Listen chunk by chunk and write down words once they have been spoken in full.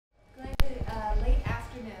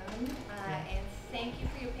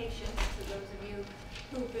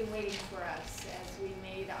who've been waiting for us as we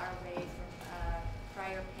made our way from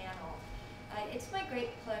prior panel. It's my great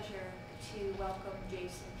pleasure to welcome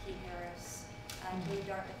Jason P. Harris to the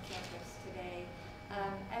Dartmouth campus today.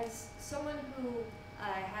 As someone who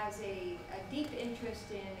has a deep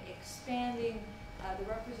interest in expanding the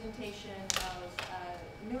representation of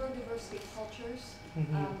neurodiversity cultures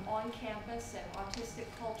on campus and autistic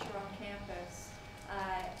culture on campus,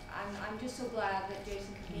 I'm just so glad that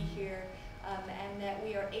Jason can be here and that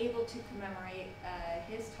we are able to commemorate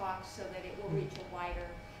his talk so that it will reach a wider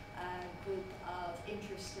group of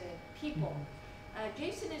interested people.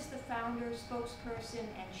 Jason is the founder, spokesperson,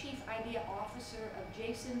 and chief idea officer of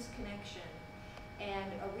Jason's Connection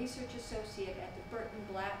and a research associate at the Burton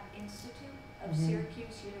Black Institute of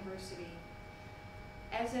Syracuse University.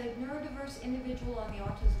 As a neurodiverse individual on the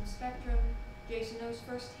autism spectrum, Jason knows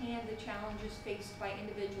firsthand the challenges faced by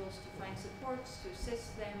individuals to find supports to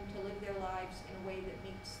assist them to live their lives in a way that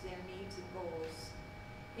meets their needs and goals.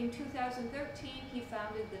 In 2013, he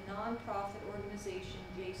founded the nonprofit organization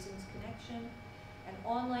Jason's Connection, an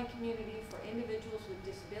online community for individuals with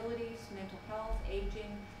disabilities, mental health,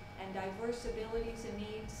 aging, and diverse abilities and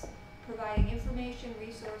needs, providing information,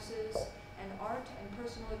 resources, and art and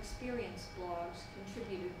personal experience blogs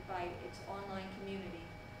contributed by its online community.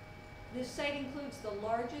 This site includes the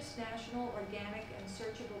largest national organic and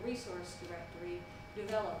searchable resource directory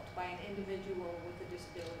developed by an individual with a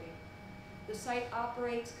disability. The site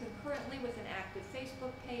operates concurrently with an active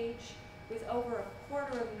Facebook page with over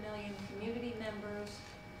 250,000 community members,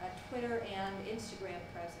 a Twitter and Instagram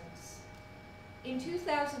presence. In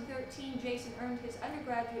 2013, Jason earned his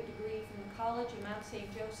undergraduate degree from the College of Mount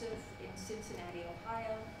St. Joseph in Cincinnati,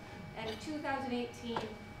 Ohio, and in 2018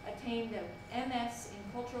 attained a MS in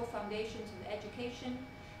Cultural Foundations of Education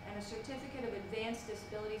and a Certificate of Advanced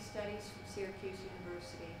Disability Studies from Syracuse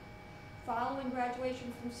University. Following graduation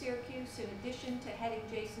from Syracuse, in addition to heading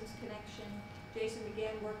Jason's Connection, Jason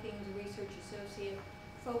began working as a research associate,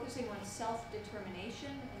 focusing on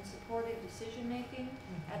self-determination and supported decision-making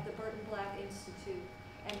at the Burton Black Institute,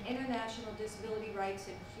 an international disability rights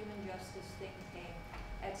and human justice think tank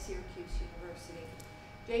at Syracuse University.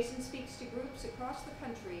 Jason speaks to groups across the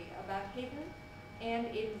country about hidden and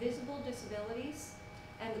invisible disabilities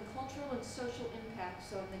and the cultural and social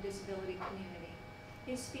impacts on the disability community.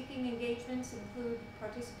 His speaking engagements include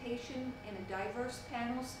participation in a diverse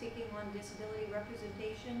panel speaking on disability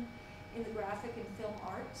representation in the graphic and film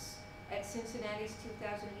arts at Cincinnati's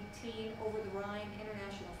 2018 Over the Rhine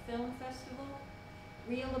International Film Festival,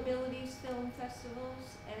 Real Abilities Film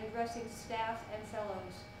Festivals, and addressing staff and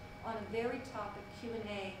fellows on a very topic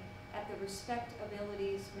Q&A at the Respect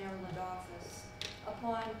Abilities Maryland office.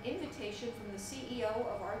 Upon invitation from the CEO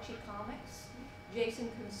of Archie Comics, Jason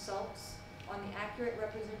consults on the accurate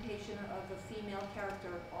representation of a female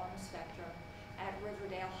character on the spectrum at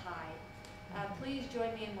Riverdale High. Please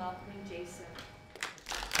join me in welcoming Jason.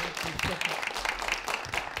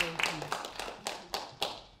 Thank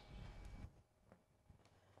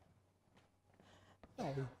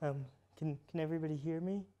you. Hi, can everybody hear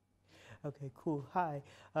me? Okay, cool. Hi,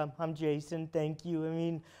 I'm Jason. Thank you. I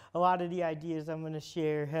mean, a lot of the ideas I'm going to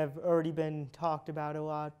share have already been talked about a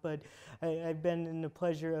lot, but I've been in the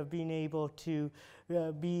pleasure of being able to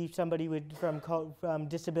be somebody from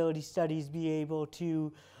disability studies, be able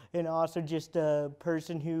to, and also just a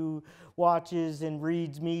person who watches and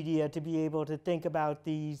reads media, to be able to think about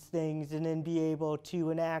these things and then be able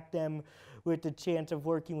to enact them with the chance of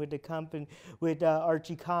working with the company, with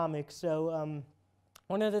Archie Comics. So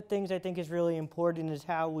one of the things I think is really important is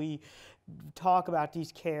how we talk about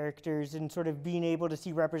these characters and sort of being able to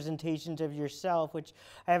see representations of yourself, which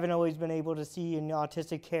I haven't always been able to see in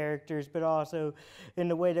autistic characters, but also in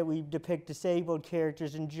the way that we depict disabled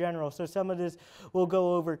characters in general. So some of this will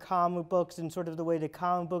go over comic books and sort of the way that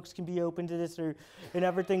comic books can be open to this and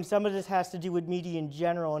everything. Some of this has to do with media in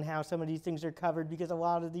general and how some of these things are covered, because a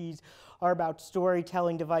lot of these are about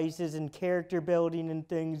storytelling devices and character building and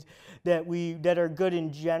things that are good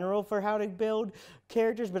in general for how to build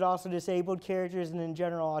characters, but also disabled characters and in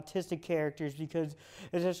general autistic characters, because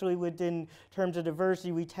especially within terms of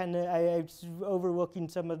diversity, we tend to, I'm overlooking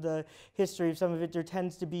some of the history of some of it, there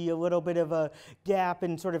tends to be a little bit of a gap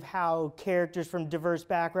in sort of how characters from diverse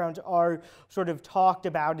backgrounds are sort of talked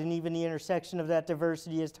about, and even the intersection of that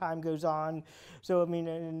diversity as time goes on. So I mean,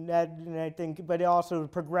 and I think, but also the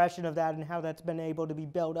progression of that and how that's been able to be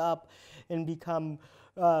built up and become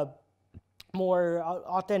more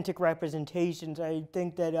authentic representations. I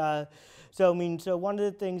think that, so one of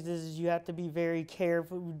the things is you have to be very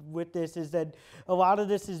careful with this, is that a lot of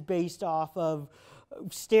this is based off of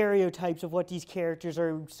stereotypes of what these characters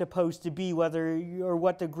are supposed to be, whether or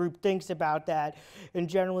what the group thinks about that. And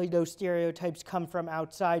generally those stereotypes come from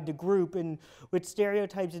outside the group. And with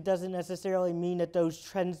stereotypes, it doesn't necessarily mean that those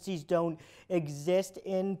tendencies don't exist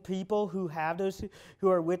in people who have those, who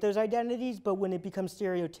are with those identities, but when it becomes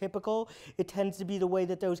stereotypical, it tends to be the way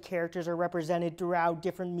that those characters are represented throughout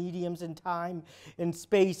different mediums and time and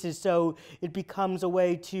spaces. So it becomes a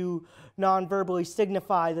way to non-verbally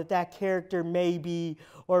signify that that character may be,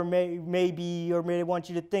 or may want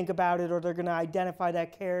you to think about it, or they're going to identify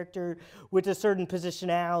that character with a certain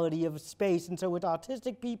positionality of space. And so with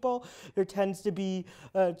autistic people, there tends to be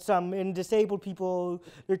some, in disabled people,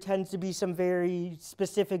 there tends to be some very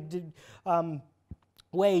specific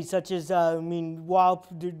ways, such as, while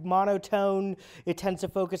monotone, it tends to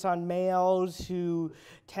focus on males who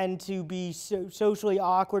tend to be socially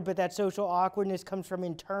awkward, but that social awkwardness comes from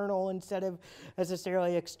internal instead of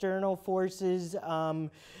necessarily external forces.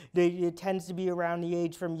 It tends to be around the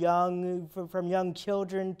age from young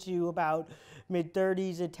children to about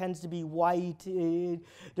mid-30s. It tends to be white.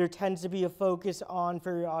 There tends to be a focus on,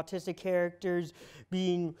 for autistic characters,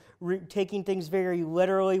 taking things very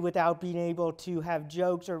literally without being able to have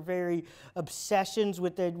jokes, or very obsessions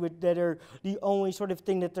that are the only sort of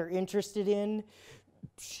thing that they're interested in.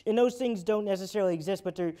 And those things don't necessarily exist,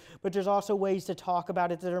 but there's also ways to talk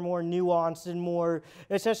about it that are more nuanced and more,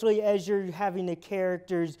 especially as you're having the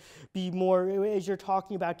characters be more, as you're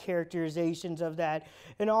talking about characterizations of that.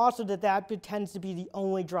 And also that tends to be the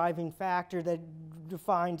only driving factor that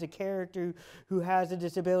defines a character who has a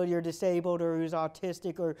disability or disabled or who's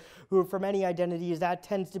autistic or who from any identity, is that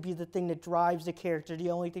tends to be the thing that drives the character, the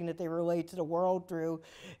only thing that they relate to the world through.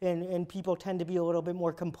 And people tend to be a little bit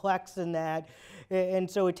more complex than that. And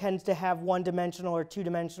so it tends to have one-dimensional or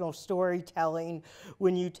two-dimensional storytelling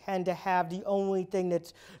when you tend to have the only thing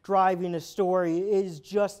that's driving a story is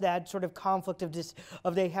just that sort of conflict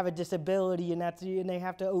of they have a disability and they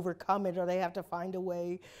have to overcome it, or they have to find a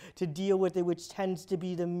way to deal with it, which tends to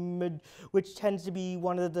be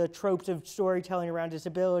one of the tropes of storytelling around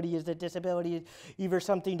disability, is that disability is either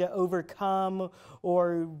something to overcome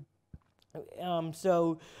or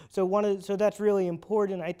so that's really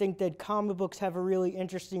important. I think that comic books have a really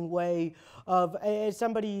interesting way of, as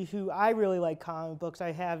somebody who, I really like comic books,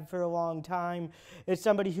 I have for a long time, as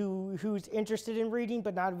somebody who's interested in reading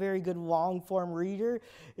but not a very good long form reader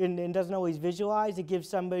and doesn't always visualize, it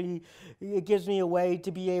gives me a way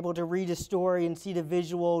to be able to read a story and see the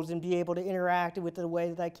visuals and be able to interact with it in a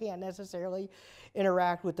way that I can't necessarily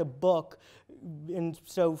interact with a book. And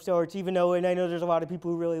so it's, even though, and I know there's a lot of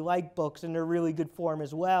people who really like books and they're really good form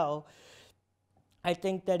as well, I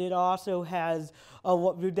think that it also has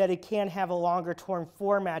that it can have a longer term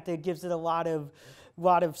format that gives it a lot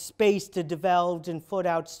of space to develop and foot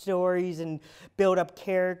out stories and build up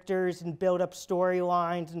characters and build up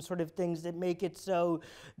storylines and sort of things that make it so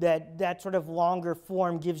that sort of longer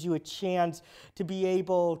form gives you a chance to be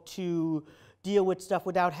able to deal with stuff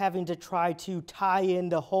without having to try to tie in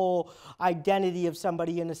the whole identity of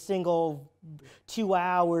somebody in a single 2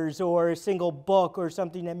 hours or a single book or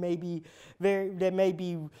something that may be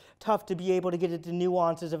tough to be able to get at the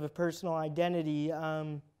nuances of a personal identity.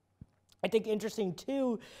 I think interesting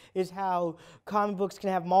too is how comic books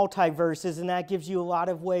can have multiverses, and that gives you a lot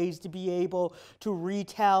of ways to be able to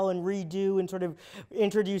retell and redo and sort of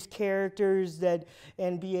introduce characters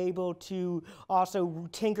and be able to also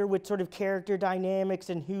tinker with sort of character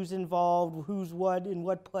dynamics and who's involved, who's what in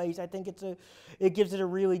what place. I think it gives it a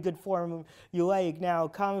really good form you like. Now,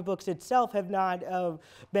 comic books itself have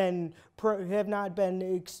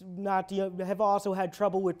also had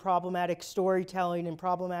trouble with problematic storytelling and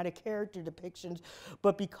problematic character depictions,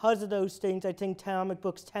 but because of those things, I think comic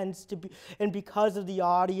books tends to be, and because of the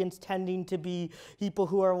audience tending to be people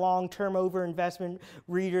who are long-term over-investment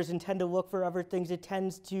readers and tend to look for other things, it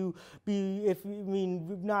tends to be,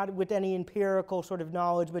 not with any empirical sort of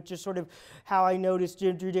knowledge, but just sort of how I noticed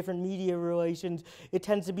through different media relations, it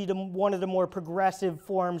tends to be one of the more progressive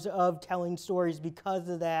forms of telling stories because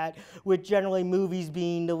of that, with generally movies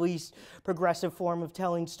being the least progressive form of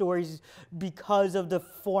telling stories because of the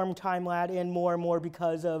form time lag, and more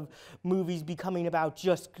because of movies becoming about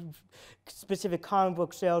just specific comic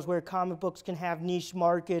book sales, where comic books can have niche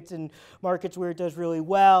markets and markets where it does really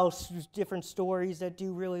well, different stories that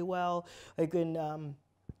do really well. Like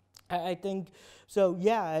I think, so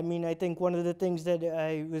yeah, I think one of the things that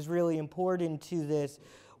was really important to this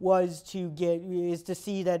is to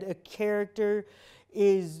see that a character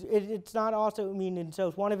it's not also, I mean, and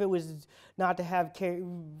so one of it was not to have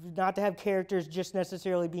characters just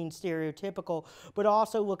necessarily being stereotypical, but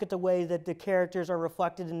also look at the way that the characters are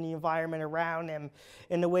reflected in the environment around them,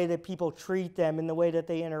 in the way that people treat them, in the way that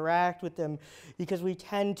they interact with them, because we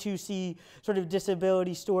tend to see sort of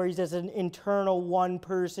disability stories as an internal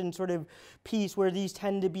one-person sort of piece, where these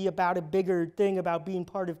tend to be about a bigger thing, about being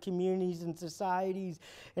part of communities and societies,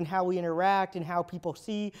 and how we interact and how people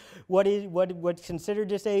see what's considered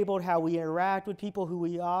disabled, how we interact with people, who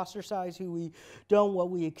we ostracize, who we don't, what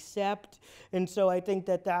we accept. And so I think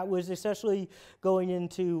that was especially going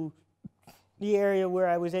into the area where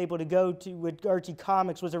I was able to go to with Archie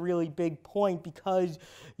Comics was a really big point, because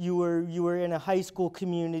you were in a high school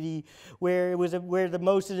community where it was where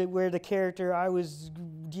the character I was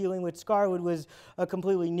dealing with, Scarwood, was a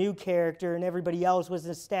completely new character, and everybody else was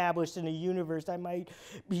established in a universe that might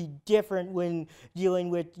be different when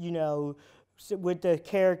dealing with, you know, with the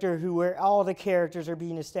character where all the characters are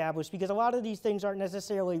being established, because a lot of these things aren't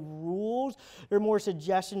necessarily rules. They're more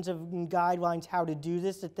suggestions of guidelines how to do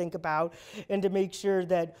this, to think about, and to make sure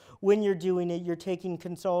that when you're doing it,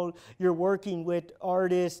 you're working with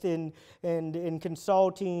artists and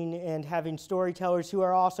consulting and having storytellers who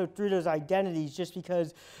are also through those identities, just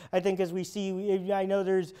because I think as we see, I know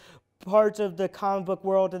there's parts of the comic book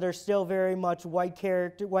world that are still very much white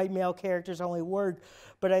male characters only work,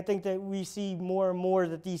 but I think that we see more and more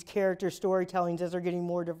that these character storytellings, as they're getting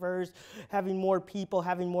more diverse, having more people,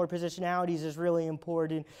 having more positionalities, is really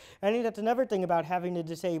important. And I think that's another thing about having a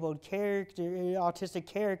disabled character, autistic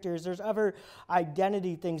characters. There's other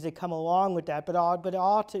identity things that come along with that, but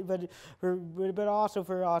also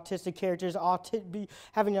for autistic characters,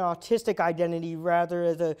 having an autistic identity rather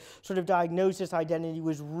as a sort of diagnosis identity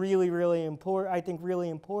was really important. I think really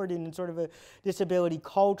important, and sort of a disability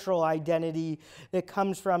cultural identity that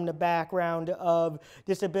comes from the background of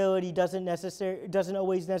disability doesn't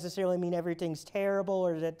always necessarily mean everything's terrible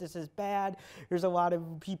or that this is bad. There's a lot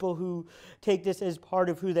of people who take this as part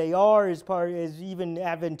of who they are, as even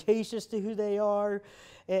advantageous to who they are,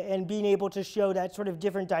 and being able to show that sort of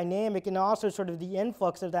different dynamic, and also sort of the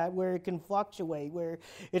influx of that, where it can fluctuate, where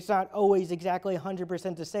it's not always exactly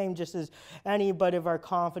 100% the same, just as any bit of our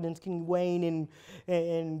confidence can wane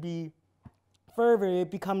and be further. It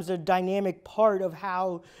becomes a dynamic part of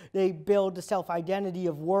how they build the self-identity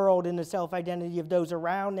of world and the self-identity of those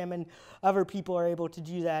around them, and other people are able to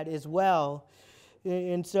do that as well.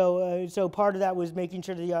 And so part of that was making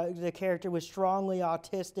sure the character was strongly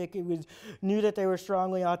autistic. Knew that they were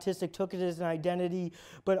strongly autistic, took it as an identity,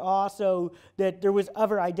 but also that there was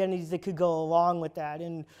other identities that could go along with that.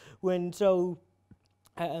 And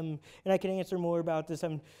and I can answer more about this.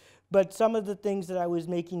 But some of the things that I was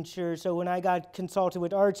making sure, so when I got consulted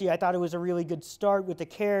with Archie, I thought it was a really good start with the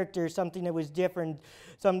character, something that was different.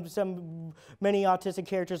 Many autistic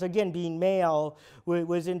characters, again, being male,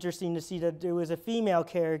 was interesting to see that there was a female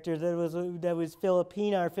character that was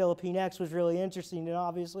Filipina or Filipinx was really interesting, and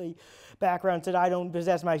obviously backgrounds that I don't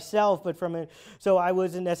possess myself, but so I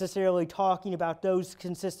wasn't necessarily talking about those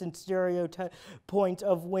consistent stereotype points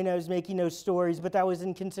of when I was making those stories, but that was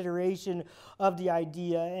in consideration of the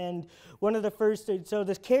idea. And one of the first, so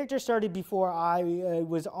this character started before I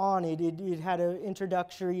was on it. It had an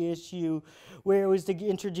introductory issue where it was to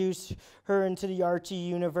introduce her into the Archie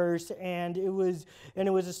universe, and it was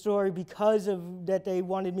a story because of that they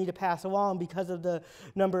wanted me to pass along, because of the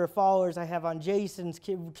number of followers I have on Jason's,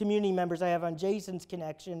 community members I have on Jason's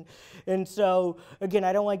connection. And so again,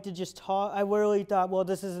 I don't like to just talk. I really thought, well,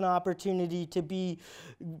 this is an opportunity to be,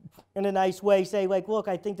 in a nice way, say like, look,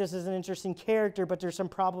 I think this is an interesting character, but there's some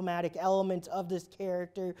problematic elements of this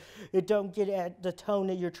character that don't get at the tone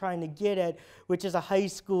that you're trying to get at, which is a high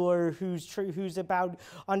schooler who's about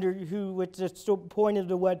which is pointed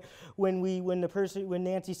to when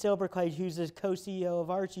Nancy Silberclay, who's the co-CEO of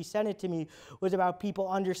Archie, sent it to me, was about people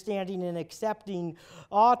understanding and accepting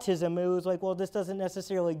autism. It was like, well, this doesn't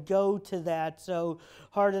necessarily go to that. So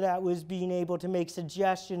part of that was being able to make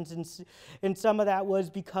suggestions, and some of that was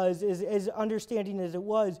because, as understanding as it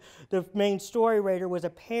was, the main story writer was a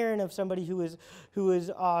parent of somebody who is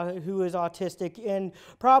autistic, and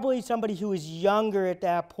probably somebody who was younger at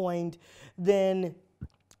that point than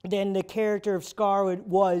the character of Scarwood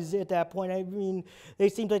was at that point. I mean, they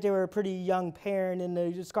seemed like they were a pretty young parent, and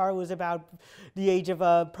Scarwood was about the age of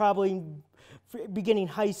probably beginning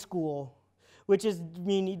high school, which is, I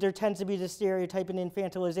mean, there tends to be the stereotype and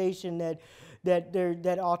infantilization that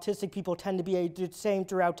autistic people tend to be the same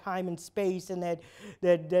throughout time and space, and that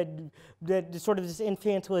sort of this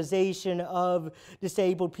infantilization of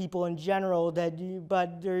disabled people in general.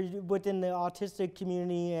 But they're within the autistic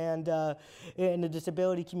community and in the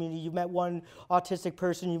disability community, you've met one autistic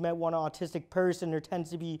person, you've met one autistic person. There tends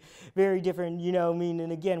to be very different,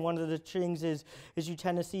 and again, one of the things is you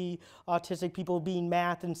tend to see autistic people being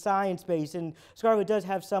math and science based, and Scarlett does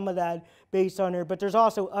have some of that based on her, but there's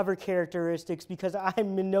also other characteristics, because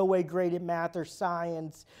I'm in no way great at math or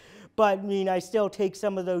science. But I still take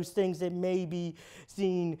some of those things that may be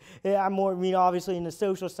seen. I'm more, obviously in the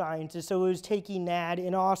social sciences, so it was taking that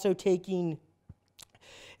and also taking.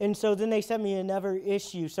 And so then they sent me another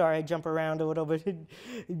issue. Sorry, I jump around a little bit.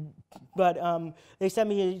 But they sent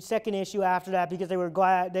me a second issue after that because they were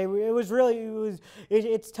glad.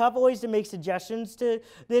 It's tough always to make suggestions to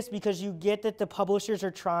this, because you get that the publishers are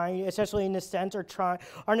trying, especially in this sense, are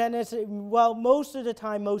not necessarily, well, most of the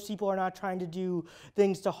time, most people are not trying to do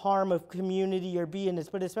things to harm a community or be in this.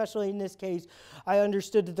 But especially in this case, I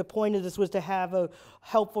understood that the point of this was to have a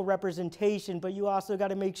helpful representation, but you also got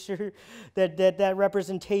to make sure that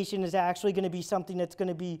representation is actually going to be something that's going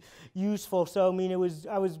to be useful. So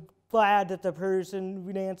I was glad that the person,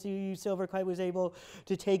 Nancy Silverclight, was able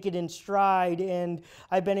to take it in stride, and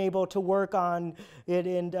I've been able to work on it.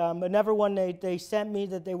 And another one they sent me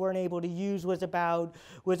that they weren't able to use was about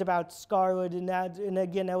Scarlett, and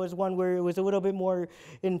again that was one where it was a little bit more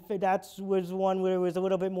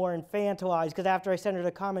infantilized, because after I sent her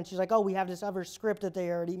the comment, she's like, oh, we have this other script that they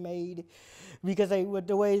already made. Because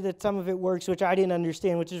the way that some of it works, which I didn't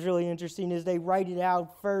understand, which is really interesting, is they write it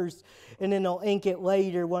out first and then they'll ink it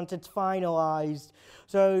later once it's finalized.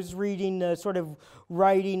 So I was reading the sort of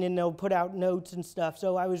writing, and they'll put out notes and stuff.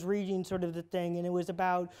 So I was reading sort of the thing, and it was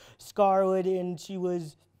about Scarlett, and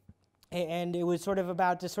it was sort of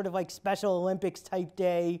about this sort of like Special Olympics type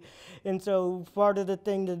day. And so part of the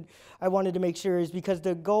thing that I wanted to make sure is, because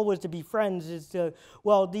the goal was to be friends,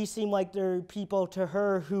 these seem like they're people to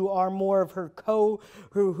her who are more of her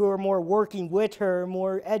who are more working with her,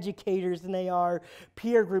 more educators than they are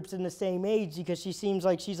peer groups in the same age, because she seems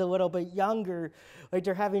like she's a little bit younger. Like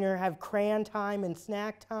they're having her have crayon time and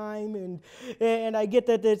snack time, and I get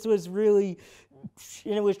that this was really,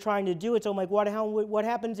 and it was trying to do it. So I'm like, what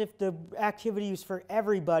happens if the activity was for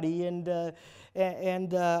everybody, and that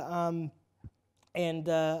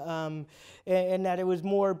it was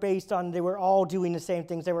more based on they were all doing the same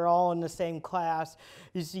things, they were all in the same class,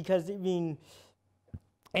 is because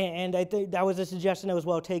and I think that was a suggestion that was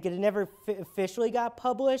well taken. It never officially got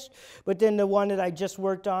published, but then the one that I just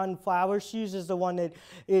worked on, Flower Shoes, is the one that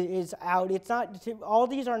is out. It's not, all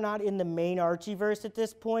these are not in the main Archieverse at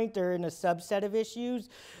this point. They're in a subset of issues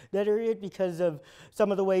that are it, because of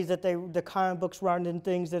some of the ways that the comic books run and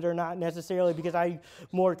things that are not necessarily, because I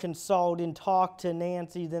more consult and talk to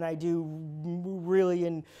Nancy than I do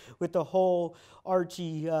really with the whole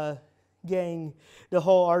Archie gang, the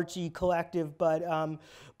whole Archie collective, but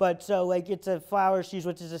so like it's a Flower Shoes,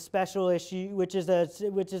 which is a special issue, which is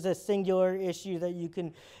a singular issue that you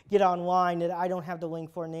can get online that I don't have the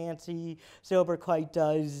link for. Nancy Silverclight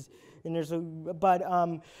does. And there's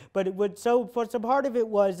so part of it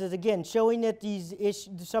was again showing that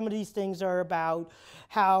some of these things are about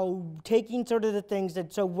how taking sort of the things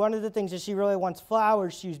that, so one of the things is she really wants Flower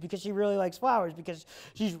Shoes because she really likes flowers, because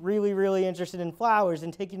she's really, really interested in flowers,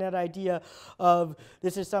 and taking that idea of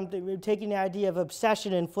taking the idea of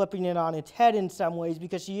obsession and flipping it on its head in some ways,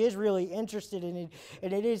 because she is really interested in it,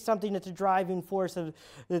 and it is something that's a driving force of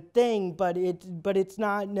the thing, but it's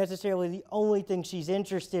not necessarily the only thing she's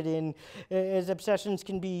interested in. As obsessions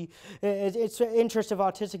can be, it's interest of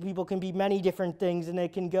autistic people can be many different things, and they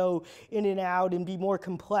can go in and out and be more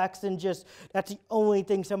complex than just that's the only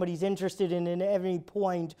thing somebody's interested in at any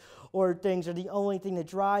point, or things are the only thing that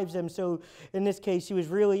drives them. So in this case, she was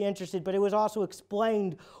really interested, but it was also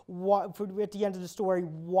explained at the end of the story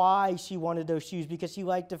why she wanted those shoes, because she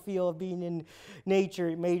liked the feel of being in nature.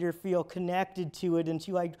 It made her feel connected to it, and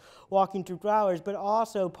she liked walking through flowers. But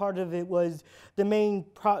also part of it was the main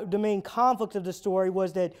conflict of the story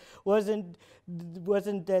was that it wasn't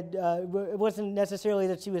necessarily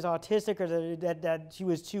that she was autistic or that she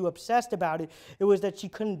was too obsessed about it. It was that she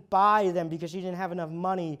couldn't buy them because she didn't have enough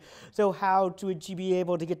money. So how would she be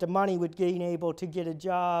able to get the money with being able to get a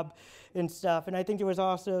job and stuff. And I think there was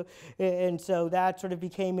also, and so that sort of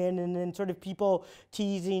became in, and then sort of people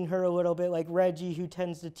teasing her a little bit, like Reggie, who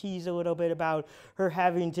tends to tease a little bit about her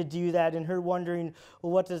having to do that, and her wondering,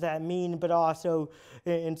 well, what does that mean? But also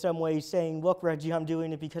in some ways saying, look, Reggie, I'm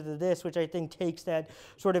doing it because of this, which I think takes that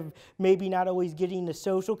sort of maybe not always getting the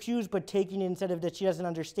social cues, but taking instead of that she doesn't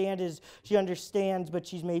understand is she understands, but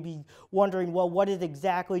she's maybe wondering, well, what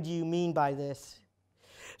exactly do you mean by this?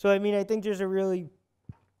 So I mean, I think there's a really,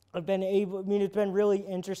 it's been really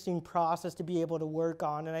interesting process to be able to work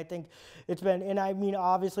on, and I think it's been, and I mean,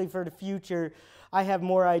 obviously for the future, I have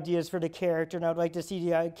more ideas for the character, and I'd like to see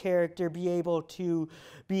the character be able to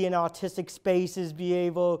be in autistic spaces, be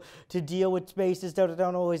able to deal with spaces that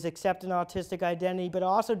don't always accept an autistic identity, but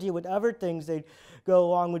also deal with other things that go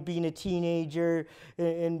along with being a teenager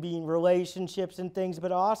and being relationships and things,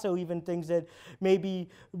 but also even things that maybe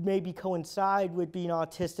coincide with being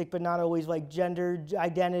autistic, but not always, like gender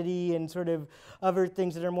identity and sort of other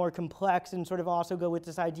things that are more complex, and sort of also go with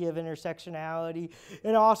this idea of intersectionality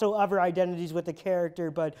and also other identities with the character.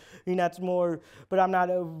 But I mean, that's more, but I'm not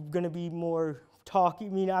going to be more talking.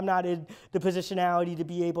 I mean, I'm not in the positionality to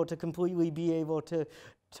be able to completely be able to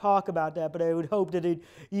talk about that, but I would hope that it,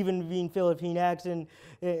 even being Filipinx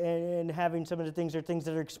and having some of the things are things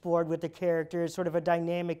that are explored with the character, is sort of a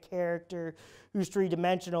dynamic character who's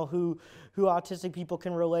three-dimensional, who autistic people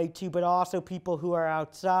can relate to, but also people who are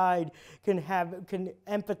outside can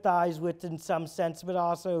empathize with in some sense, but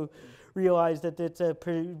also realize that it's a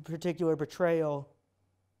particular betrayal.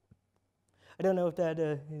 I don't know if that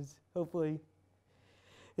is, hopefully.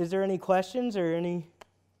 Is there any questions or any?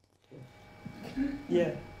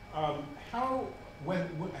 Yeah. How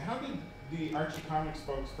did the Archie Comics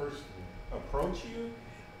folks first approach you,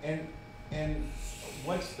 and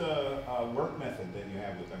what's the work method that you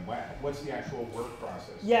have with them? What's the actual work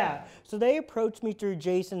process? Yeah, so they approached me through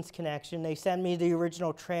Jason's connection. They sent me the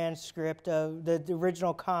original transcript of the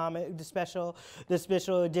original comic, the special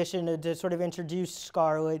edition to sort of introduce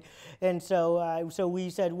Scarlet. And so so we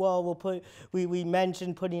said, well, we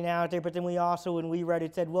mentioned putting it out there, but then we also, when we read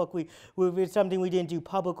it, said, look, it's something we didn't do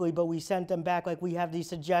publicly, but we sent them back, like, we have these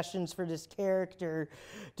suggestions for this character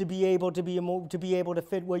to be able to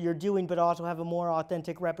fit what you're doing, but also have a more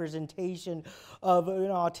authentic representation of an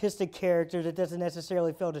autistic character that doesn't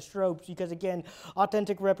necessarily fill the tropes. Because again,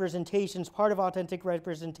 authentic representations, part of authentic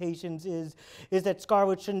representations is that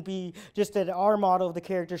Scarlet shouldn't be, just that our model of the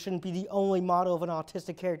character shouldn't be the only model of an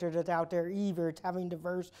autistic character that's out there either. It's having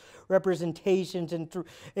diverse representations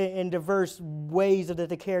and diverse ways that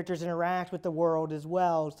the characters interact with the world as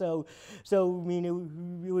well. So I mean,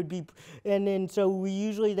 it would be, and then so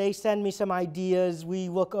they send me some ideas, we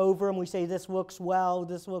look over them, we say, this looks well,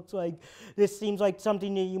 this seems like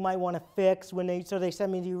something that you might want to fix. So they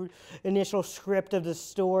send me the initial script of the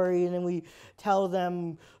story, and then we tell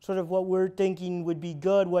them sort of what we're thinking would be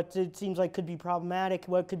good, what it seems like could be problematic,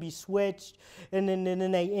 what could be switched, and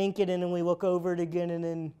then they ink it, and then we look over it again, and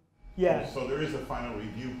then, yeah. So there is a final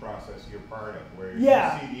review process you're part of, where you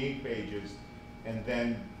see the ink pages, and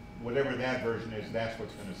then whatever that version is, that's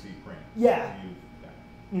what's going to see print. Yeah.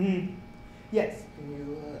 Mm-hmm. Yes. Can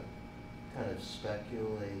you kind of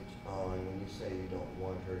speculate on, when you say you don't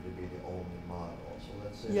want her to be the only model, so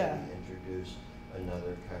let's say that we introduce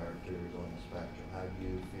another character who's on the spectrum, how do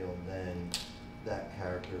you feel then that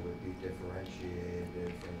character would be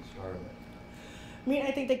differentiated from Scarlet? I mean,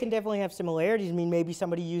 I think they can definitely have similarities. I mean, maybe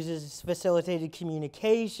somebody uses facilitated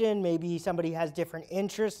communication. Maybe somebody has different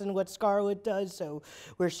interests in what Scarlet does. So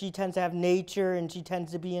where she tends to have nature and she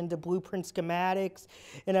tends to be into blueprint schematics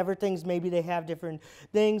and other things, maybe they have different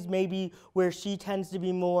things. Maybe where she tends to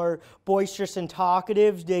be more boisterous and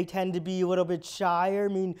talkative, they tend to be a little bit shyer.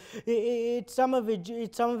 I mean, some of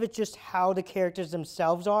it's just how the characters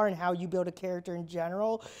themselves are and how you build a character in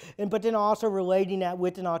general. But then also relating that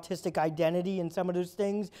with an autistic identity and some of those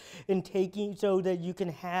things, and taking so that you can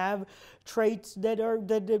have traits that are from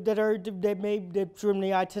the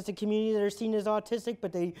autistic community that are seen as autistic,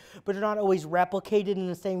 but they're not always replicated in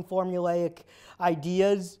the same formulaic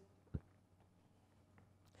ideas.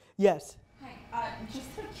 Yes. Hi.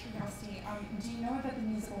 Just out of curiosity, do you know about the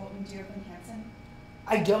musical Neuro-Diverse?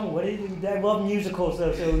 I don't. What is it? I love musicals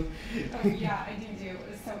though. So. Oh, yeah, I do.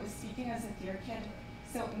 So speaking as a theater kid,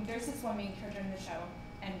 so there's this one main character in the show,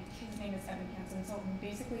 and his name is Evan Hansen. So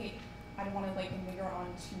basically, I don't want to linger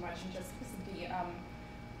on too much, and just because of the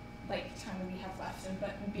time that we have left.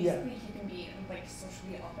 But basically, he can be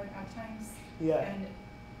socially awkward at times. Yeah. And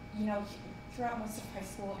throughout most of high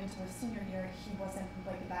school into his senior year, he wasn't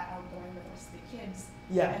that outgoing with the rest of the kids.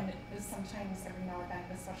 Yeah. And sometimes, every now and then,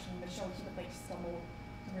 especially in the show, he would stumble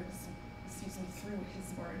through sees me through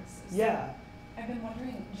his words. So Yeah. I've been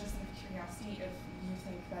wondering, just out of curiosity, if you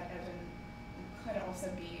think that Evan could also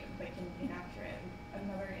be like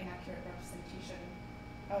another inaccurate representation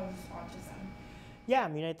of autism. Yeah, I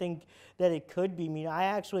mean, I think that it could be. I mean, I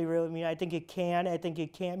actually really, I mean, I think it can. I think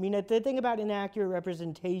it can. I mean, the thing about inaccurate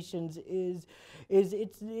representations is I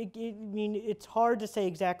mean, it's hard to say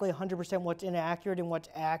exactly 100% what's inaccurate and what's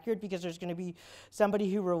accurate because there's going to be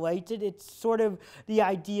somebody who relates it. It's sort of the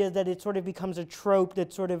idea that it sort of becomes a trope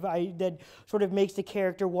that sort of makes the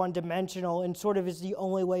character one-dimensional and sort of is the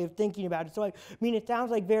only way of thinking about it. So, I mean, it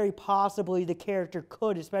sounds like very possibly the character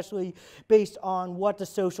could, especially based on what the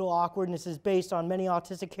social awkwardness is based on. Many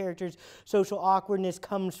autistic characters, social awkwardness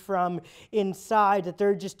comes from inside, that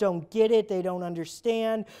they just don't get it, they don't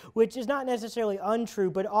understand, which is not necessarily untrue,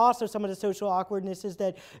 but also some of the social awkwardness is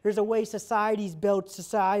that there's a way society's built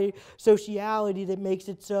sociality that makes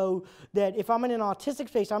it so that if I'm in an autistic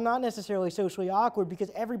space, I'm not necessarily socially awkward because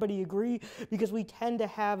everybody agree, because we tend to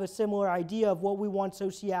have a similar idea of what we want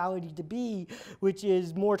sociality to be, which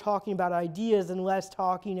is more talking about ideas and less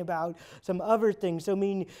talking about some other things. So I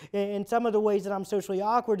mean, in some of the ways that I'm socially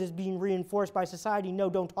awkward is being reinforced by society. No,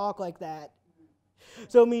 don't talk like that.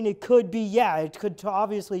 So I mean, it could be, yeah, it could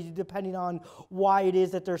obviously, depending on why it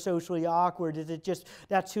is that they're socially awkward. Is it just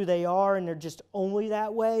that's who they are and they're just only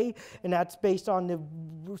that way, and that's based on the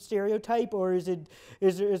stereotype, or is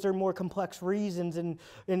there more complex reasons, and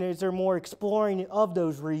is there more exploring of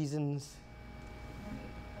those reasons?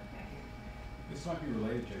 This might be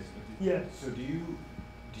related, Jason, but Yeah. so do you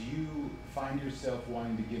find yourself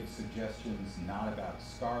wanting to give suggestions not about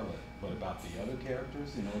Scarlett, but about the other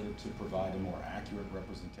characters in order to provide a more accurate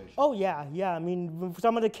representation? Oh yeah, yeah. I mean,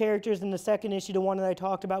 some of the characters in the second issue, the one that I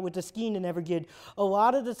talked about with the skiing and Evergid, a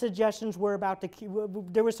lot of the suggestions were about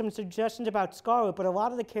there were some suggestions about Scarlett, but a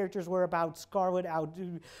lot of the characters were about Scarlett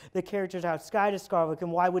the characters outside of Scarlett,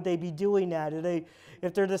 and why would they be doing that?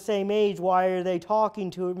 If they're the same age, why are they talking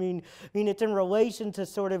to her? I mean, it's in relation to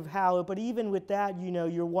sort of how, but even with that, you know,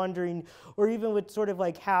 you're wondering, or even with sort of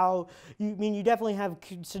like how, you definitely have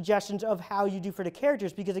suggestions of how you do for the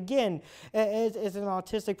characters, because again, as an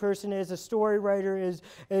autistic person, as a story writer,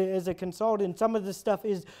 as a consultant, some of the stuff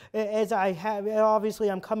is, obviously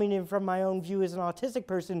I'm coming in from my own view as an autistic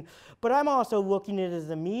person, but I'm also looking at it as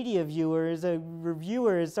a media viewer, as a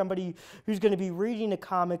reviewer, as somebody who's going to be reading the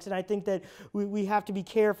comics, and I think that we have to be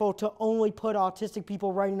careful to only put autistic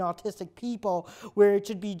people writing autistic people, where it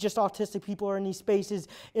should be just autistic people are in these spaces,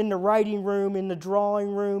 in the writing room, in the drawing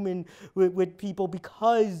room, and with people,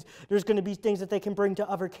 because there's going to be things that they can bring to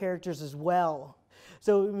other characters as well.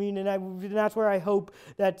 So, I mean, and that's where I hope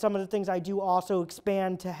that some of the things I do also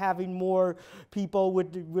expand to having more people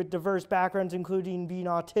with diverse backgrounds, including being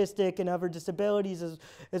autistic and other disabilities,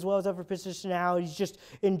 as well as other positionalities, just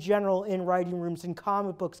in general in writing rooms and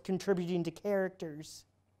comic books, contributing to characters.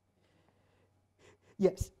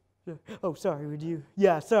 Yes. Oh, sorry, would you?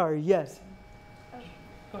 Yeah, sorry, yes.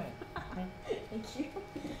 Go ahead. Thank you.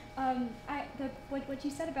 Like what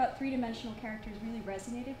you said about three-dimensional characters really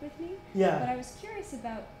resonated with me. Yeah. But I was curious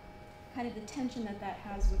about kind of the tension that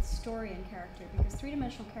has with story and character, because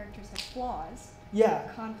three-dimensional characters have flaws,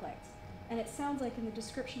 Yeah. conflict, and it sounds like in the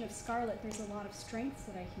description of Scarlett, there's a lot of strengths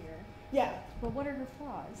that I hear. Yeah. But what are her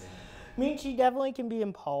flaws? I mean, she definitely can be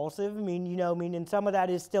impulsive. I mean, and some of that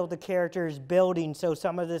is still the character's building. So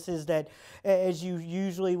some of this is that, as you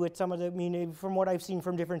usually with some of the, from what I've seen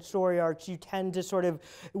from different story arcs, you tend to sort of,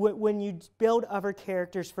 when you build other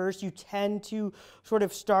characters first, you tend to sort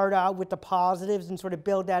of start out with the positives and sort of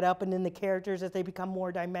build that up, and then the characters, as they become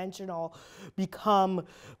more dimensional, then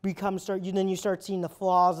you start seeing the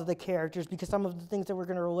flaws of the characters, because some of the things that we're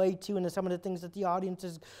going to relate to and some of the things that the audience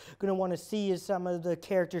is going to want to see is some of the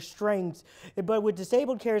character strengths. But with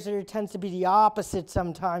disabled characters, it tends to be the opposite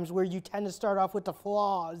sometimes, where you tend to start off with the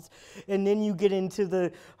flaws, and then you get into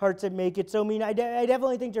the parts that make it. So, I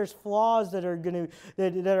definitely think there's flaws that are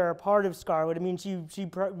that are a part of Scarlett.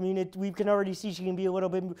 We can already see she can be a little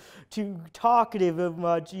bit too talkative of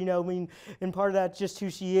much, and part of that's just who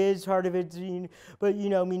she is, part of it's, but,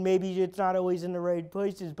 maybe it's not always in the right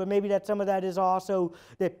places, but maybe that some of that is also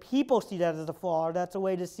that people see that as a flaw. That's a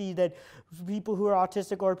way to see that people who are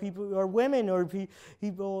autistic, or people, or women, or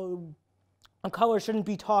people of color shouldn't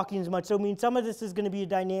be talking as much. So, some of this is going to be a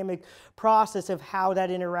dynamic process of how that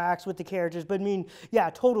interacts with the characters. But, yeah,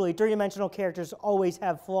 totally. Three-dimensional characters always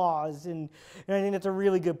have flaws. And I think that's a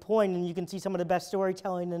really good point. And you can see some of the best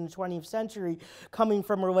storytelling in the 20th century coming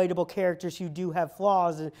from relatable characters who do have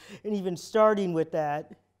flaws, and even starting with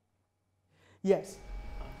that. Yes?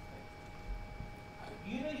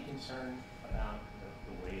 Do you have any concern about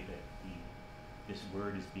the way that the this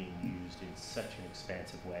word is being used in such an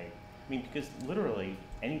expansive way. I mean, because literally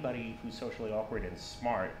anybody who's socially awkward and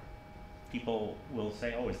smart, people will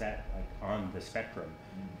say, oh, is that like on the spectrum?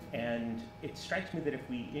 And it strikes me that if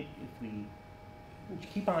we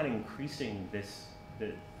keep on increasing this,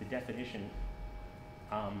 the definition,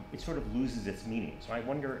 it sort of loses its meaning. So I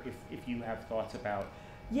wonder if you have thoughts about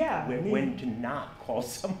when to not call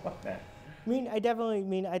someone that.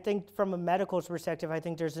 I think from a medical perspective, I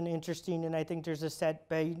think there's an interesting, and I think there's a set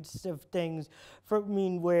base of things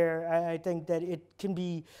where I think that it can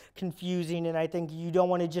be confusing, and I think you don't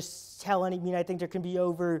want to just tell I think there can be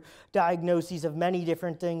over diagnoses of many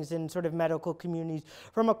different things in sort of medical communities.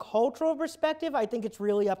 From a cultural perspective, I think it's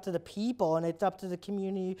really up to the people, and it's up to the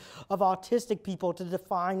community of autistic people to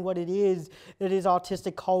define what it is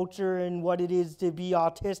autistic culture and what it is to be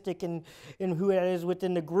autistic and who it is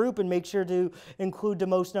within the group, and make sure to include the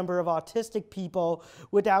most number of autistic people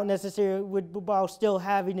without necessarily, while still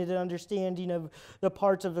having an understanding of the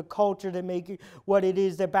parts of the culture that make what it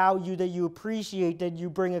is about you that you appreciate, that you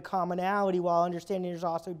bring a commonality while understanding there's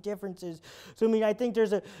also differences. So I think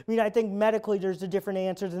I think medically there's a different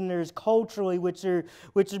answer than there's culturally, which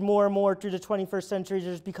is more and more through the 21st century,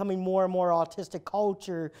 there's becoming more and more autistic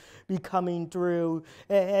culture becoming through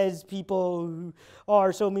as people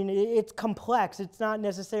are. So it's complex. It's not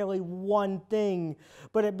necessarily one thing,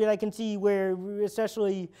 but I can see where,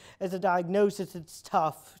 especially as a diagnosis, it's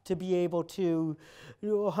tough to be able to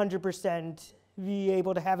 100% be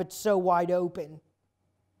able to have it so wide open.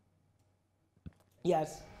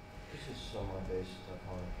 Yes? This is somewhat based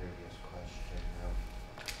upon a previous question.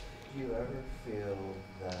 Do you ever feel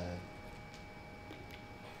that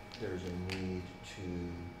there's a need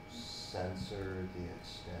to censor the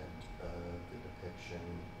extent of the depiction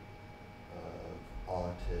of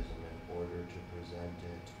autism in order to present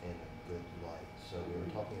it in a good light? So we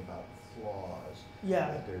were talking about flaws,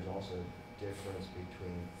 but there's also a difference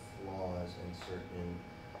between flaws and certain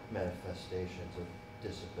manifestations of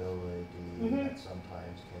disability that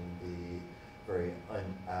sometimes can be very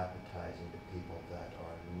unappetizing to people that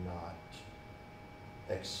are not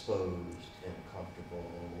exposed in a comfortable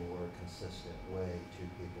or consistent way to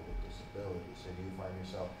people with disabilities. So do you find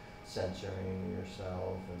yourself censoring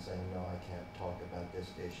yourself and saying, no, I can't talk about this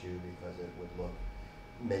issue because it would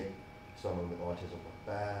make someone with autism look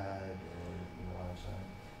bad, or you know what I'm saying?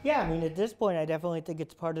 Yeah, at this point, I definitely think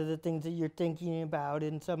it's part of the things that you're thinking about,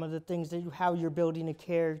 and some of the things that how you're building a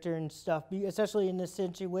character and stuff, especially in this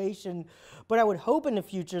situation. But I would hope in the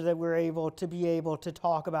future that we're able to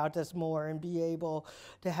talk about this more and be able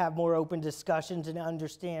to have more open discussions and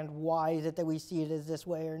understand why is it that we see it as this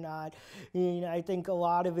way or not. I think a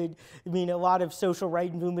lot of it, a lot of social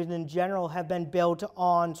rights movements in general have been built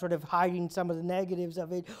on sort of hiding some of the negatives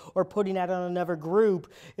of it or putting that on another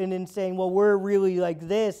group and then saying, well, we're really like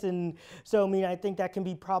this. And so, I think that can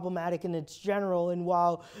be problematic in its general. And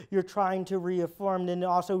while you're trying to reaffirm, then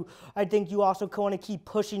also, I think you also want to keep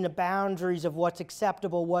pushing the boundaries of what's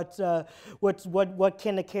acceptable, what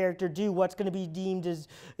can the character do, what's going to be deemed as,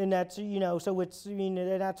 and that's, so it's,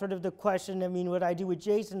 that's sort of the question. What I do with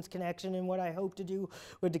Jason's connection and what I hope to do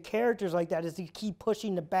with the characters like that is to keep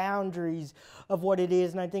pushing the boundaries of what it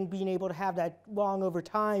is. And I think being able to have that long over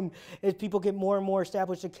time, as people get more and more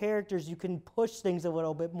established as characters, you can push things a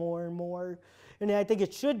little bit more and more. And I think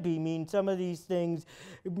it should be. Some of these things,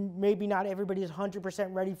 maybe not everybody is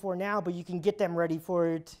 100% ready for now, but you can get them ready for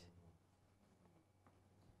it.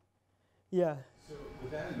 Yeah. So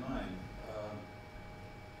with that in mind,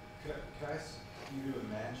 could I ask you to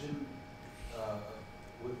imagine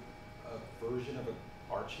with a version of an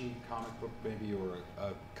Archie comic book, maybe, or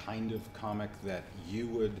a kind of comic that you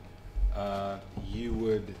would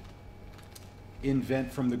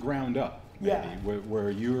invent from the ground up? Maybe, where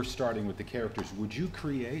you're starting with the characters. Would you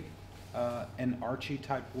create an Archie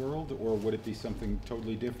type world, or would it be something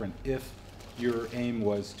totally different if your aim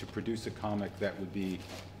was to produce a comic that would be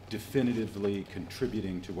definitively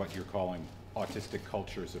contributing to what you're calling autistic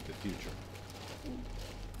cultures of the future?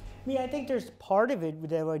 I think there's part of it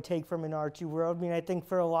that I would take from an Archie world. I think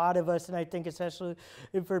for a lot of us, and I think especially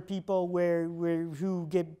for people who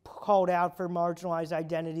get called out for marginalized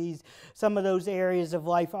identities, some of those areas of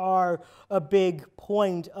life are a big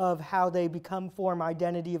point of how they form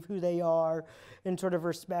identity of who they are and sort of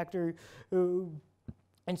respect or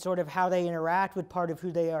and sort of how they interact with part of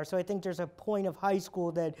who they are. So I think there's a point of high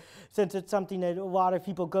school that, since it's something that a lot of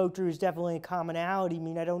people go through, is definitely a commonality.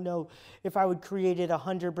 I don't know if I would create it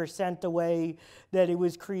 100% the way that it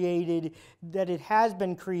was created, that it has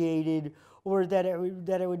been created, or that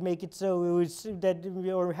it would make it so it was that,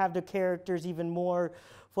 or have the characters even more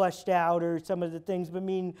fleshed out, or some of the things. But I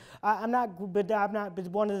mean, but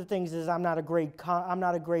one of the things is I'm not a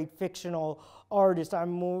great fictional artist.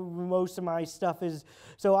 Most of my stuff is,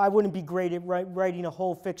 so I wouldn't be great at writing a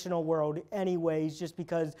whole fictional world anyways, just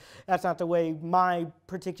because that's not the way my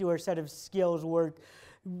particular set of skills work.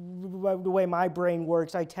 The way my brain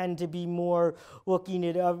works, I tend to be more looking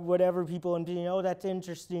at whatever people and being, oh, that's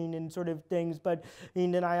interesting and sort of things. But I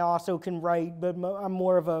mean, then I also can write, but I'm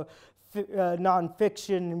more of a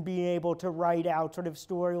nonfiction and being able to write out sort of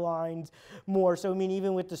storylines more. So I mean,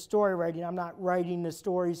 even with the story writing, I'm not writing the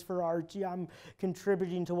stories for Archie. I'm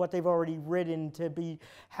contributing to what they've already written to be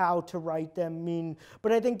how to write them. I mean,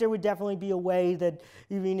 but I think there would definitely be a way that,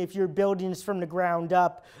 I mean, if you're building this from the ground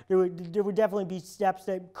up, there would definitely be steps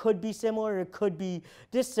that could be similar. It could be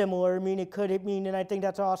dissimilar. I mean, and I think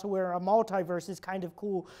that's also where a multiverse is kind of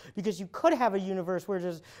cool, because you could have a universe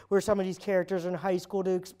where some of these characters are in high school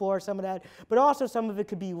to explore some of that, but also some of it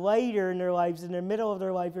could be later in their lives, in the middle of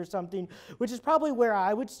their life or something, which is probably where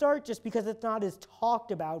I would start, just because it's not as talked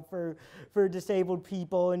about for disabled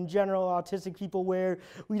people and general autistic people, where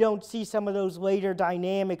we don't see some of those later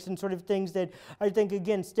dynamics and sort of things that I think,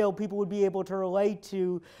 again, still people would be able to relate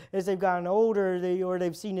to as they've gotten older, or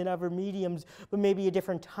they've seen in other mediums, but maybe a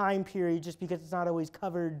different time period, just because it's not always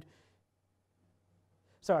covered.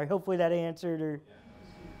 Sorry, hopefully that answered. Or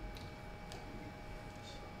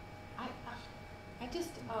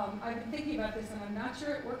I've been thinking about this, and I'm not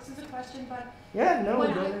sure it works as a question, but yeah, no,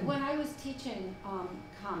 when I was teaching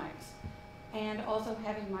comics and also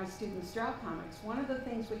having my students draw comics, one of the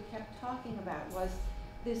things we kept talking about was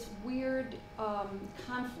this weird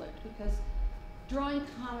conflict, because drawing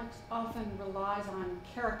comics often relies on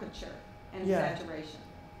caricature and exaggeration.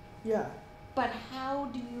 Yeah. But how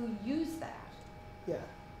do you use that? Yeah.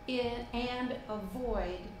 And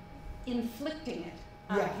avoid inflicting it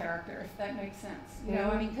on a character, if that makes sense. You know,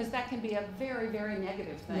 I mean, because that can be a very, very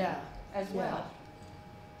negative thing as well.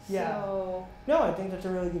 Yeah. So, no, I think that's a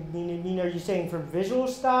really good meaning. Are you saying from visual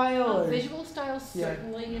style? Visual style,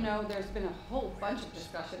 certainly. You know, there's been a whole bunch of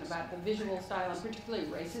discussion about the visual style, and particularly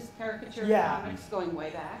racist caricature comics going way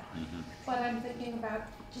back. Mm-hmm. But I'm thinking about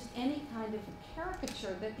just any kind of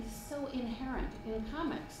caricature that is so inherent in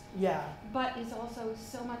comics. Yeah. But is also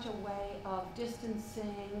so much a way of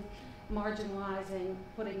distancing, marginalizing,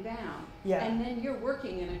 putting down. Yeah. And then you're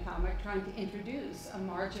working in a comic trying to introduce a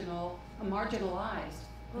marginalized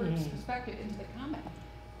group's perspective into the comic.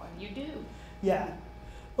 What do you do? Yeah.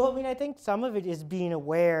 Well, I mean, I think some of it is being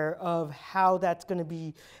aware of how that's going to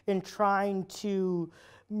be, and trying to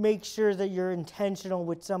make sure that you're intentional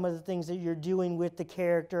with some of the things that you're doing with the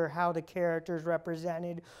character, how the character is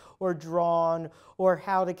represented or drawn, or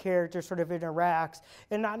how the character sort of interacts,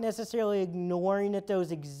 and not necessarily ignoring that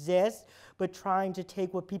those exist, but trying to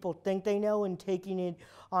take what people think they know and taking it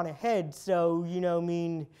on ahead. So, you know, I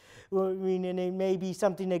mean, and it may be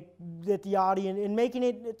something that the audience, and making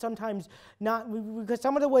it sometimes not, because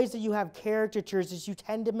some of the ways that you have caricatures is you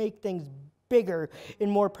tend to make things bigger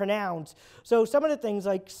and more pronounced. So some of the things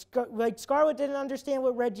like Scarlett didn't understand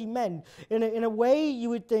what Reggie meant. In a way, you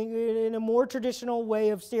would think, in a more traditional way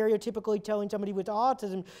of stereotypically telling somebody with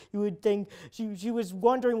autism, you would think she was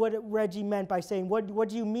wondering what Reggie meant by saying, what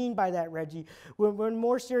do you mean by that, Reggie? When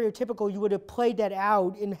more stereotypical, you would have played that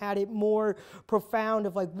out and had it more profound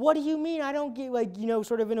of like, what do you mean? I don't get, like, you know,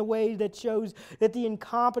 sort of in a way that shows that the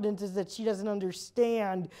incompetence is that she doesn't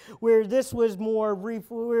understand, where this was more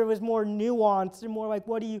where it was more nuanced and more like,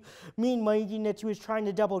 what do you mean, making that she was trying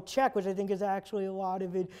to double check, which I think is actually a lot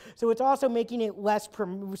of it. So it's also making it less,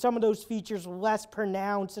 some of those features less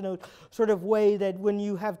pronounced in a sort of way that when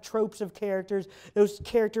you have tropes of characters, those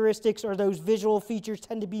characteristics or those visual features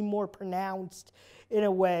tend to be more pronounced in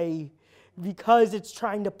a way, because it's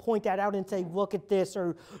trying to point that out and say, look at this,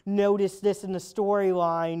 or notice this in the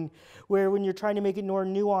storyline, where when you're trying to make it more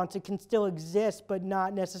nuanced, it can still exist, but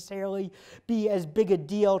not necessarily be as big a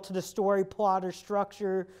deal to the story plot or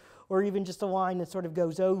structure, or even just a line that sort of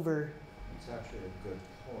goes over. It's actually a good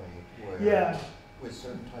point, where with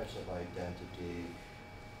certain types of identity,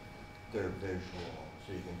 they're visual,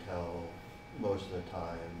 so you can tell most of the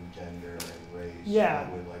time gender and race,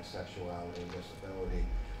 with like sexuality and disability.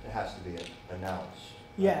 It has to be announced.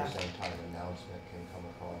 At the same time, announcement can come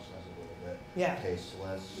across as a little bit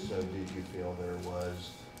tasteless. So did you feel there was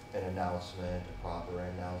an announcement, a proper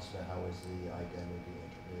announcement? How was the identity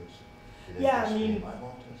introduced? Did it just say, I'm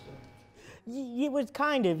autistic? It was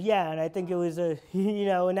kind of, and I think it was you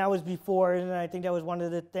know, and that was before, and I think that was one of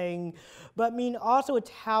the things. But I mean, also it's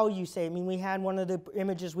how you say. I mean, we had one of the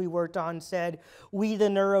images we worked on said, "We the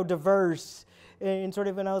Neuro-Diverse." and sort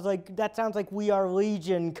of, and I was like, that sounds like We Are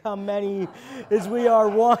Legion, come many as we are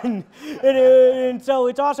one. And so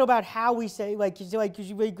it's also about how we say, like if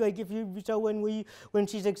you, so when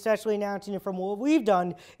she's successfully announcing it from what we've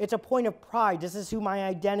done, it's a point of pride. This is who my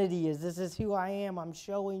identity is. This is who I am. I'm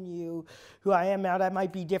showing you who I am. Now that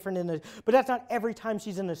might be different but that's not every time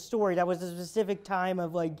she's in a story. That was a specific time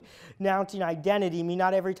of like announcing identity. I mean,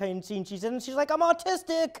 not every time scene she's in, she's like, I'm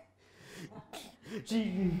autistic.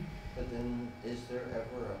 But then, is there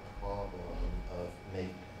ever a problem of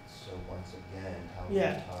maintenance? So once again, how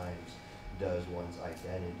many times does one's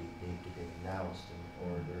identity need to be announced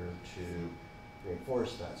in order to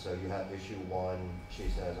reinforce that? So you have issue 1, she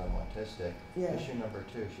says, I'm autistic. Issue number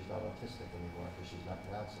 2, she's not autistic anymore because she's not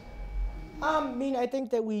announcing it. I mean, I think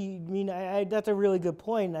that that's a really good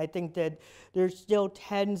point. I think that there still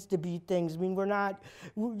tends to be things. I mean,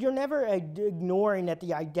 you're never ignoring that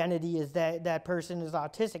the identity is that person is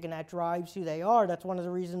autistic and that drives who they are. That's one of the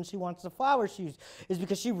reasons she wants the flower shoes, is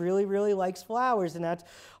because she really, really likes flowers, and that's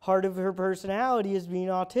part of her personality is being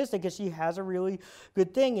autistic, because she has a really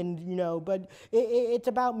good thing. And, but it's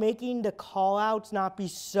about making the call outs not be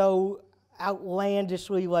so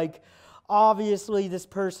outlandishly like, obviously this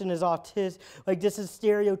person is autistic, like this is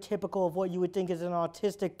stereotypical of what you would think is an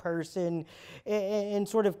autistic person, and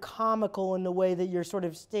sort of comical in the way that you're sort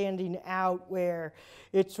of standing out, where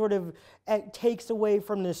it sort of takes away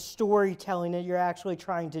from the storytelling that you're actually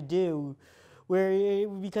trying to do.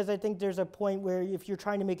 Because I think there's a point where if you're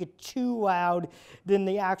trying to make it too loud, then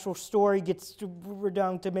the actual story gets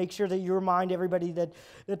redundant, to make sure that you remind everybody that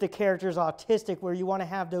the character is autistic, where you want to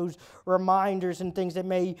have those reminders and things that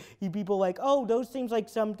may people like, oh, those seems like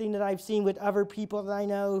something that I've seen with other people that I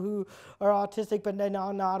know who are autistic, but then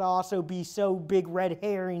not also be so big red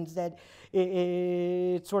herrings that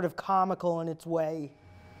it's sort of comical in its way.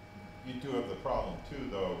 You do have the problem too,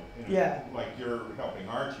 though. Like you're helping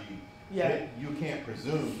Archie. You can't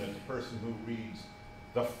presume that the person who reads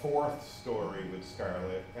the 4th story with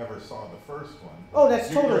Scarlett ever saw the first one. Oh, that's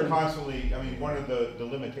totally. You're constantly, I mean, one of the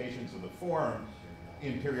limitations of the form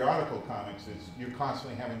in periodical comics is you're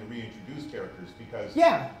constantly having to reintroduce characters, because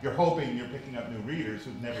you're hoping you're picking up new readers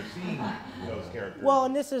who've never seen those characters. Well,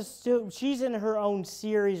 and this is still, she's in her own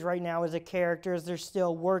series right now as a character, as they're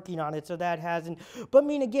still working on it, so that hasn't, but I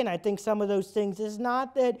mean, again, I think some of those things is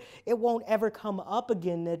not that it won't ever come up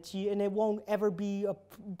again, and it won't ever be a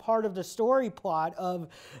part of the story plot of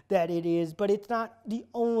that it is, but it's not the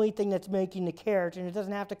only thing that's making the character, and it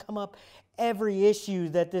doesn't have to come up every issue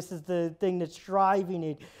that this is the thing that's driving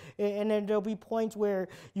it. And then there'll be points where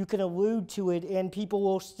you can allude to it and people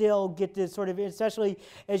will still get this sort of, especially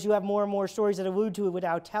as you have more and more stories that allude to it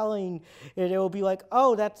without telling it, it'll be like,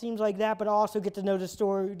 oh, that seems like that, but also get to know the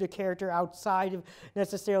story, the character outside of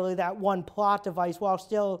necessarily that one plot device, while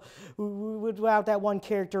still, without that one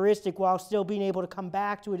characteristic, while still being able to come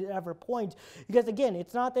back to it at other points. Because again,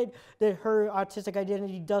 it's not that her autistic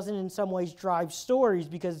identity doesn't in some ways drive stories,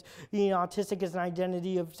 because being autistic is an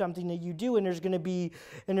identity of something that you do, and there's going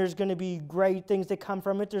to be great things that come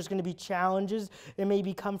from it. There's going to be challenges that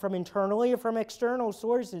maybe come from internally or from external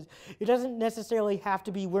sources. It doesn't necessarily have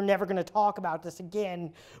to be, we're never going to talk about this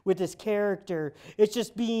again with this character. It's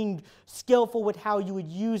just being skillful with how you would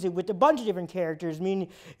use it with a bunch of different characters. I mean,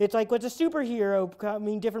 it's like with a superhero, I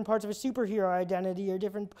mean, different parts of a superhero identity or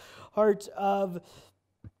different parts of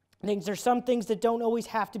things. There's some things that don't always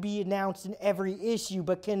have to be announced in every issue,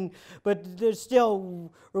 but they're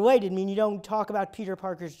still related. I mean, you don't talk about Peter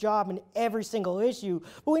Parker's job in every single issue,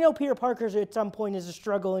 but we know Peter Parker at some point is a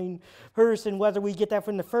struggling person, whether we get that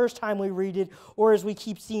from the first time we read it, or as we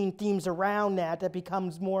keep seeing themes around that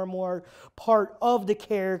becomes more and more part of the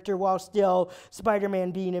character, while still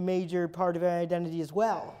Spider-Man being a major part of an identity as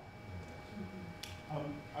well.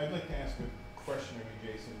 I'd like to ask a question of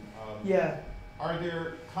you, Jason. Are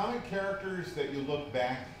there comic characters that you look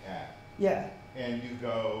back at? And you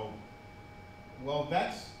go, well,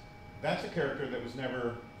 that's a character that was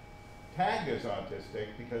never tagged as autistic,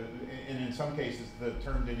 because, and in some cases the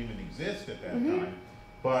term didn't even exist at that time.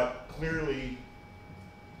 But clearly,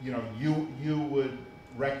 you know, you would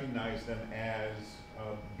recognize them as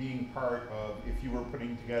being part of, if you were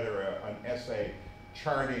putting together an essay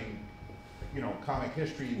charting, you know, comic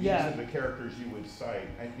history, these are the characters you would cite.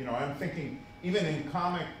 And you know, I'm thinking, even in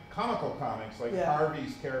comical comics, like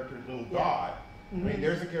Harvey's character, Little Dot, I mean,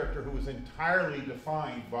 there's a character who was entirely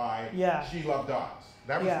defined by she loved dots.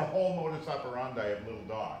 That was the whole modus operandi of Little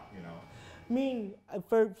Dot, you know. I mean,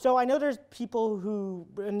 so I know there's people who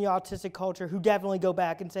in the autistic culture who definitely go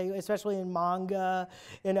back and say, especially in manga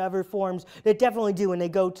and other forms, they definitely do, and they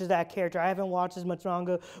go to that character. I haven't watched as much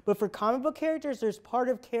manga, but for comic book characters, there's part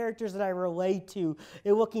of characters that I relate to.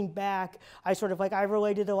 And looking back, I sort of I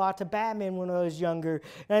related a lot to Batman when I was younger,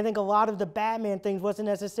 and I think a lot of the Batman things wasn't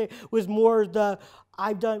necessary, was more the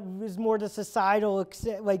societal,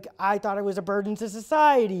 like I thought it was a burden to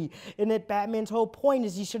society, and that Batman's whole point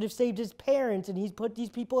is he should have saved his parents, and he's put these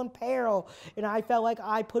people in peril, and I felt like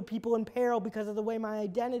I put people in peril because of the way my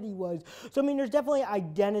identity was. So I mean, there's definitely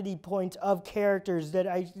identity points of characters that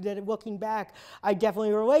looking back, I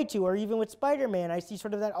definitely relate to, or even with Spider-Man, I see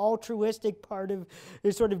sort of that altruistic part of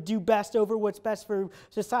sort of do best over what's best for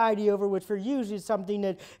society over what's for you is something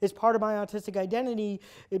that is part of my autistic identity,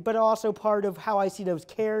 but also part of how I see those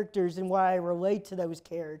characters and why I relate to those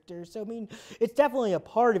characters. So I mean, it's definitely a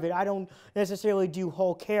part of it. I don't necessarily do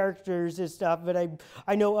whole characters and stuff, but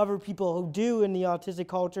I know other people who do in the autistic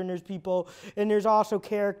culture, and there's also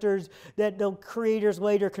characters that the creators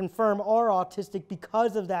later confirm are autistic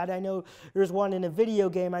because of that. I know there's one in a video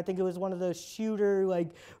game, I think it was one of those shooter,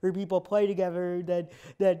 like where people play together,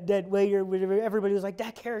 that later everybody was like,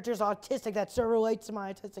 that character's autistic, that so relates to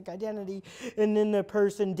my autistic identity, and then the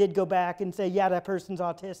person did go back and say, yeah, that person's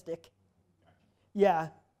autistic. Yeah.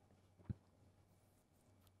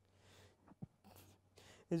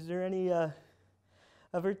 Is there any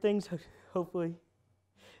other things? Hopefully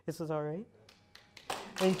this was all right.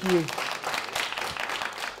 Thank you.